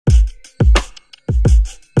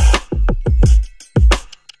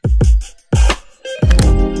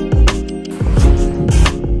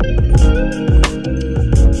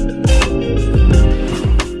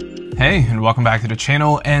everyone, welcome back to the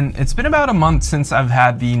channel. And it's been about a month since I've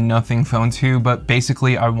had the Nothing Phone 2, but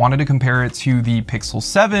basically I wanted to compare it to the Pixel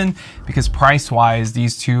 7 because price-wise,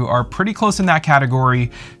 these two are pretty close in that category.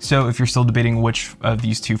 So if you're still debating which of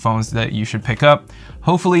these two phones that you should pick up,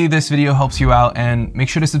 hopefully this video helps you out, and make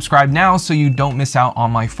sure to subscribe now so you don't miss out on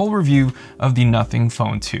my full review of the Nothing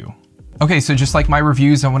Phone 2. Okay, so just like my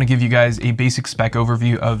reviews, I want to give you guys a basic spec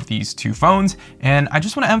overview of these two phones. And I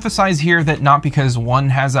just want to emphasize here that not because one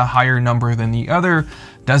has a higher number than the other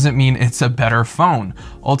doesn't mean it's a better phone.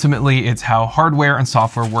 Ultimately, it's how hardware and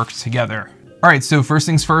software work together. Alright, so first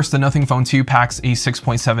things first, the Nothing Phone 2 packs a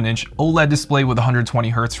 6.7-inch OLED display with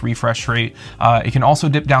 120Hz refresh rate. It can also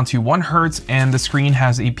dip down to 1Hz, and the screen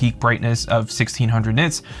has a peak brightness of 1600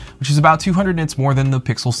 nits, which is about 200 nits more than the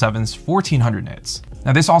Pixel 7's 1400 nits.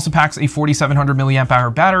 Now this also packs a 4700 mAh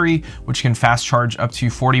battery, which can fast charge up to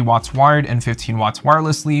 40 watts wired and 15 watts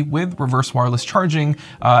wirelessly with reverse wireless charging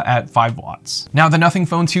at 5 watts. Now the Nothing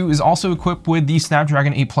Phone 2 is also equipped with the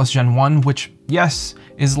Snapdragon 8 Plus Gen 1, which, yes,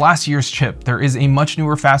 is last year's chip. There is a much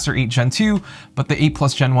newer, faster 8 Gen 2, but the 8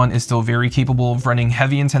 Plus Gen 1 is still very capable of running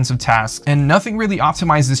heavy intensive tasks, and Nothing really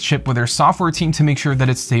optimized this chip with their software team to make sure that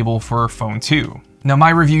it's stable for Phone 2. Now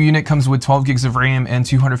my review unit comes with 12 gigs of RAM and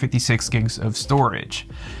 256 gigs of storage.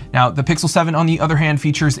 Now the Pixel 7 on the other hand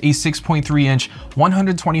features a 6.3-inch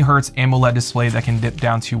 120Hz AMOLED display that can dip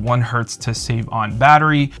down to 1Hz to save on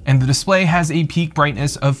battery, and the display has a peak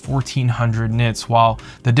brightness of 1400 nits. While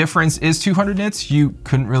the difference is 200 nits, you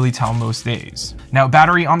couldn't really tell most days. Now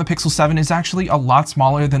battery on the Pixel 7 is actually a lot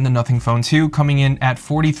smaller than the Nothing Phone 2, coming in at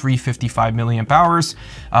 4355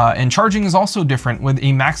 mAh, and charging is also different with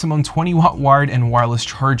a maximum 20 watt wired and wireless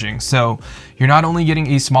charging. So you're not only getting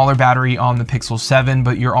a smaller battery on the Pixel 7,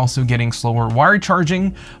 but you're also getting slower wired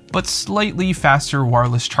charging, but slightly faster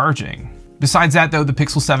wireless charging. Besides that though, the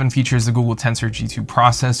Pixel 7 features the Google Tensor G2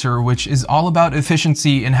 processor, which is all about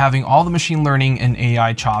efficiency and having all the machine learning and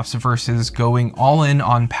AI chops versus going all in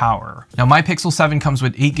on power. Now my Pixel 7 comes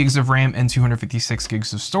with 8 gigs of RAM and 256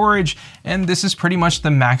 gigs of storage, and this is pretty much the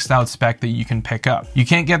maxed out spec that you can pick up. You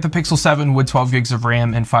can't get the Pixel 7 with 12 gigs of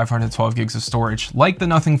RAM and 512 gigs of storage like the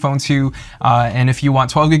Nothing Phone 2, and if you want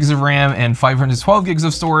 12 gigs of RAM and 512 gigs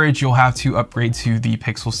of storage, you'll have to upgrade to the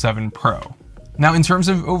Pixel 7 Pro. Now in terms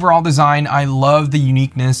of overall design, I love the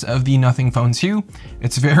uniqueness of the Nothing Phone 2.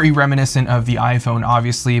 It's very reminiscent of the iPhone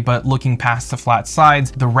obviously, but looking past the flat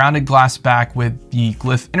sides, the rounded glass back with the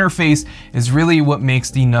glyph interface is really what makes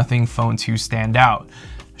the Nothing Phone 2 stand out.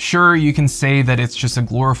 Sure, you can say that it's just a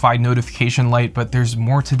glorified notification light, but there's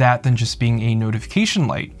more to that than just being a notification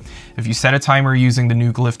light. If you set a timer using the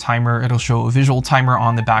new glyph timer, it'll show a visual timer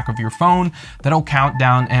on the back of your phone that'll count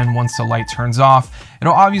down, and once the light turns off,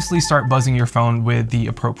 it'll obviously start buzzing your phone with the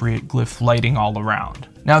appropriate glyph lighting all around.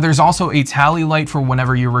 Now there's also a tally light for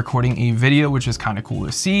whenever you're recording a video, which is kind of cool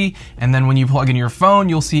to see. And then when you plug in your phone,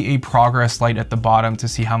 you'll see a progress light at the bottom to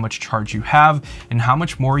see how much charge you have and how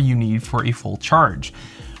much more you need for a full charge.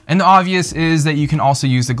 And the obvious is that you can also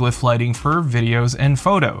use the glyph lighting for videos and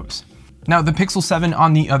photos. Now the Pixel 7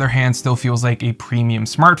 on the other hand still feels like a premium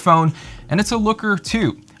smartphone, and it's a looker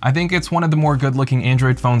too. I think it's one of the more good looking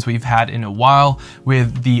Android phones we've had in a while,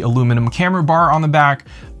 with the aluminum camera bar on the back.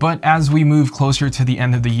 But as we move closer to the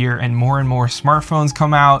end of the year and more smartphones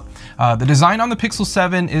come out, the design on the Pixel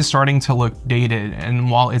 7 is starting to look dated.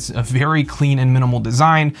 And while it's a very clean and minimal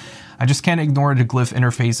design, I just can't ignore the glyph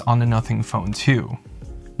interface on the Nothing Phone 2.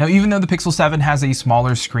 Now, even though the Pixel 7 has a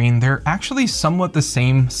smaller screen, they're actually somewhat the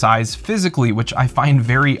same size physically, which I find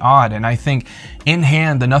very odd. And I think in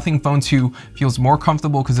hand, the Nothing Phone 2 feels more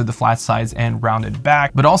comfortable because of the flat sides and rounded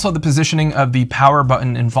back, but also the positioning of the power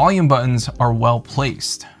button and volume buttons are well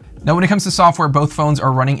placed. Now when it comes to software, both phones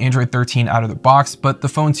are running Android 13 out of the box, but the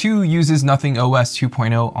Phone 2 uses Nothing OS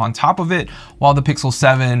 2.0 on top of it, while the Pixel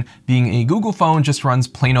 7, being a Google phone, just runs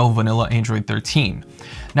plain old vanilla Android 13.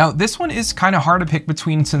 Now this one is kind of hard to pick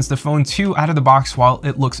between, since the Phone 2 out of the box, while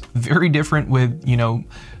it looks very different with,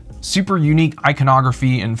 super unique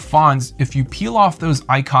iconography and fonts, if you peel off those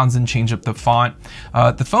icons and change up the font,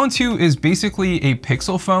 the Phone 2 is basically a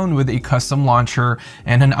Pixel phone with a custom launcher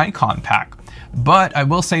and an icon pack. But I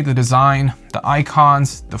will say the design, the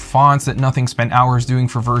icons, the fonts that Nothing spent hours doing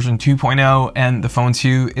for version 2.0 and the Phone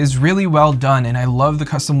 2 is really well done, and I love the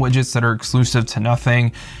custom widgets that are exclusive to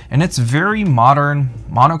Nothing, and it's very modern,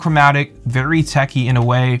 monochromatic, very techy in a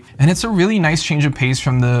way, and it's a really nice change of pace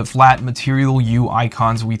from the flat Material U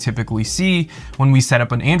icons we typically see when we set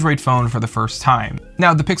up an Android phone for the first time.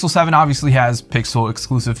 Now the Pixel 7 obviously has Pixel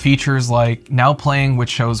exclusive features like Now Playing, which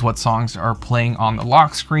shows what songs are playing on the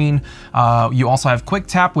lock screen. You also have Quick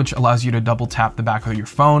Tap, which allows you to double double tap the back of your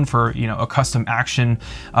phone for, you know, a custom action.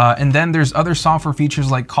 And then there's other software features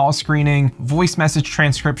like call screening, voice message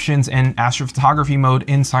transcriptions, and astrophotography mode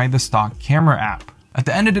inside the stock camera app. At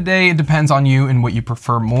the end of the day, it depends on you and what you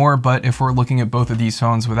prefer more, but if we're looking at both of these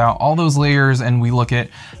phones without all those layers and we look at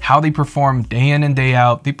how they perform day in and day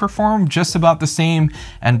out, they perform just about the same,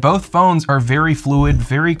 and both phones are very fluid,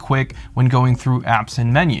 very quick when going through apps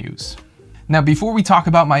and menus. Now, before we talk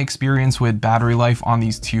about my experience with battery life on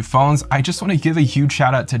these two phones, I just want to give a huge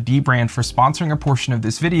shout out to Dbrand for sponsoring a portion of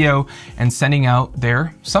this video and sending out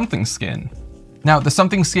their Something skin. Now, the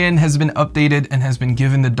Something skin has been updated and has been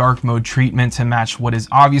given the dark mode treatment to match what is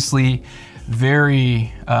obviously very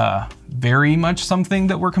much something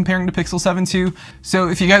that we're comparing the Pixel 7 to. So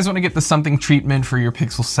if you guys want to get the Something treatment for your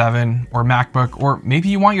Pixel 7 or MacBook, or maybe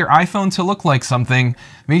you want your iPhone to look like something,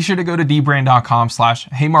 make sure to go to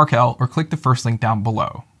dbrand.com/heymarkel or click the first link down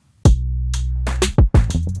below.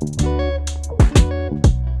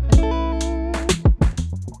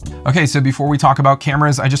 Okay, so before we talk about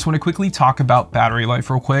cameras, I just want to quickly talk about battery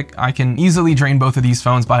life real quick. I can easily drain both of these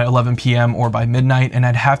phones by 11 p.m. or by midnight, and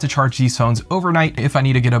I'd have to charge these phones overnight if I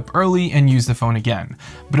need to get up early and use the phone again.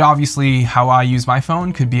 But obviously, how I use my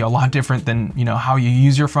phone could be a lot different than, you know, how you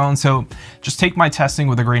use your phone, so just take my testing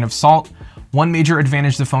with a grain of salt. One major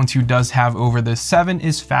advantage the Phone 2 does have over the 7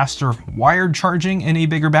 is faster wired charging and a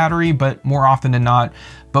bigger battery, but more often than not,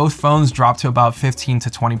 both phones drop to about 15 to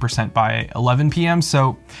 20% by 11 p.m.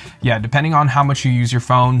 So yeah, depending on how much you use your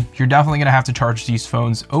phone, you're definitely gonna have to charge these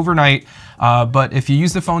phones overnight. But if you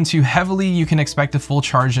use the Phone 2 heavily, you can expect a full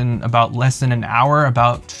charge in about less than an hour,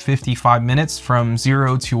 about 55 minutes from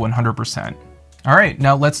 0 to 100%. All right,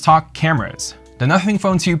 now let's talk cameras. The Nothing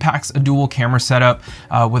Phone 2 packs a dual camera setup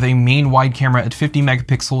with a main wide camera at 50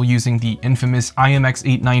 megapixel using the infamous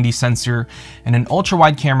IMX890 sensor, and an ultra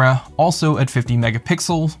wide camera also at 50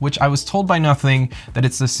 megapixel, which I was told by Nothing that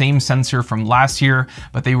it's the same sensor from last year,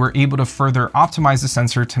 but they were able to further optimize the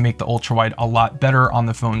sensor to make the ultra wide a lot better on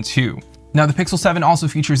the Phone 2. Now, the Pixel 7 also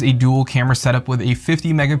features a dual camera setup with a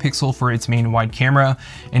 50 megapixel for its main wide camera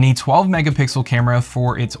and a 12 megapixel camera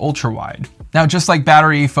for its ultra wide. Now, just like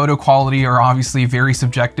battery, photo quality are obviously very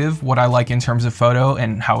subjective. What I like in terms of photo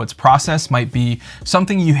and how it's processed might be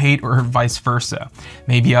something you hate, or vice versa.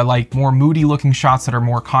 Maybe I like more moody looking shots that are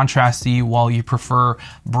more contrasty, while you prefer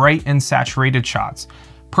bright and saturated shots.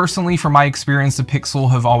 Personally, from my experience, the Pixel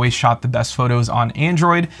have always shot the best photos on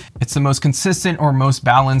Android. It's the most consistent or most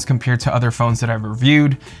balanced compared to other phones that I've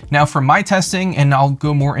reviewed. Now, for my testing, and I'll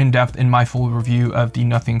go more in depth in my full review of the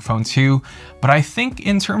Nothing Phone 2, but I think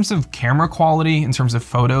in terms of camera quality, in terms of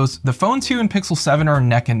photos, the Phone 2 and Pixel 7 are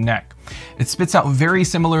neck and neck. It spits out very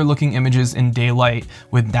similar looking images in daylight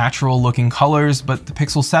with natural looking colors, but the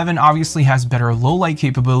Pixel 7 obviously has better low light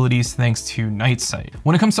capabilities thanks to night sight.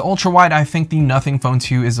 When it comes to ultra wide, I think the Nothing Phone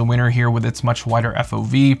 2 is a winner here with its much wider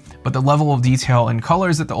FOV, but the level of detail and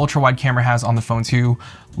colors that the ultra wide camera has on the Phone 2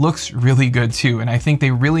 looks really good too, and I think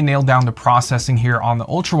they really nailed down the processing here on the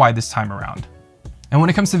ultra wide this time around. And when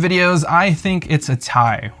it comes to videos, I think it's a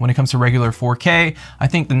tie. When it comes to regular 4K, I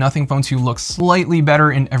think the Nothing Phone 2 looks slightly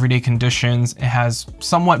better in everyday conditions. It has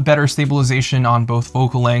somewhat better stabilization on both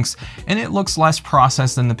focal lengths, and it looks less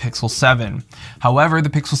processed than the Pixel 7. However, the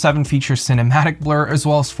Pixel 7 features cinematic blur as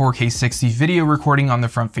well as 4K 60 video recording on the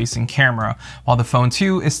front-facing camera, while the Phone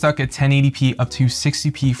 2 is stuck at 1080p up to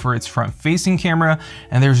 60p for its front-facing camera,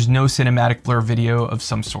 and there's no cinematic blur video of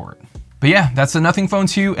some sort. But yeah, that's the Nothing Phone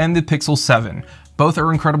 2 and the Pixel 7. Both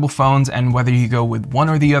are incredible phones, and whether you go with one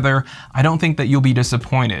or the other, I don't think that you'll be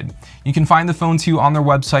disappointed. You can find the Phone 2 on their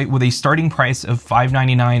website with a starting price of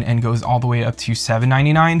 $599 and goes all the way up to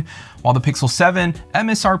 $799, while the Pixel 7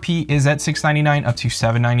 MSRP is at $699 up to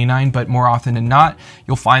 $799, but more often than not,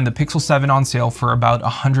 you'll find the Pixel 7 on sale for about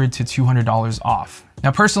 $100 to $200 off. Now,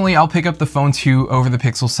 personally, I'll pick up the Phone 2 over the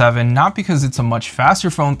Pixel 7, not because it's a much faster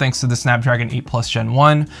phone thanks to the Snapdragon 8 Plus Gen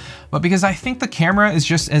 1, but because I think the camera is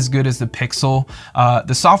just as good as the Pixel.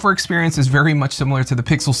 The software experience is very much similar to the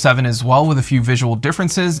Pixel 7 as well, with a few visual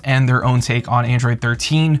differences and their own take on Android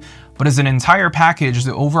 13. But as an entire package,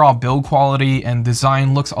 the overall build quality and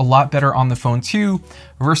design looks a lot better on the Phone 2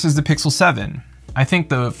 versus the Pixel 7. I think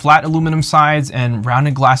the flat aluminum sides and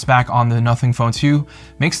rounded glass back on the Nothing Phone 2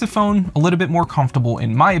 makes the phone a little bit more comfortable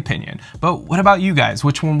in my opinion. But what about you guys?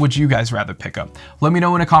 Which one would you guys rather pick up? Let me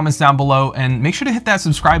know in the comments down below, and make sure to hit that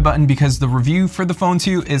subscribe button because the review for the Phone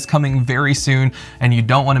 2 is coming very soon and you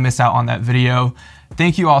don't want to miss out on that video.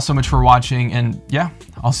 Thank you all so much for watching, and yeah,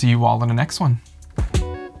 I'll see you all in the next one.